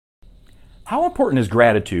How important is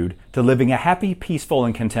gratitude to living a happy, peaceful,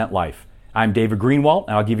 and content life? I'm David Greenwalt,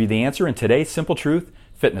 and I'll give you the answer in today's Simple Truth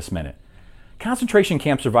Fitness Minute. Concentration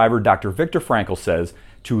camp survivor Dr. Viktor Frankl says,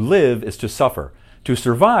 "To live is to suffer. To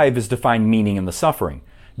survive is to find meaning in the suffering.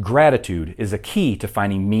 Gratitude is a key to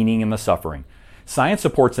finding meaning in the suffering." Science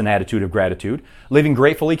supports an attitude of gratitude. Living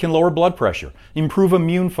gratefully can lower blood pressure, improve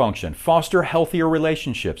immune function, foster healthier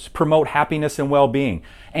relationships, promote happiness and well-being,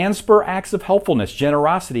 and spur acts of helpfulness,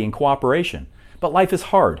 generosity, and cooperation. But life is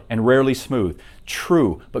hard and rarely smooth.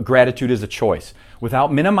 True, but gratitude is a choice.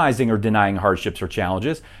 Without minimizing or denying hardships or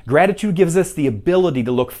challenges, gratitude gives us the ability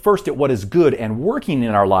to look first at what is good and working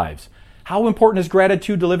in our lives. How important is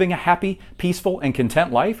gratitude to living a happy, peaceful, and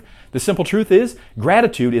content life? The simple truth is,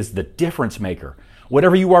 gratitude is the difference maker.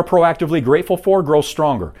 Whatever you are proactively grateful for grows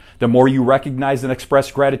stronger. The more you recognize and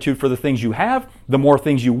express gratitude for the things you have, the more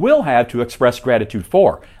things you will have to express gratitude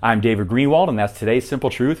for. I'm David Greenwald, and that's today's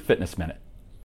Simple Truth Fitness Minute.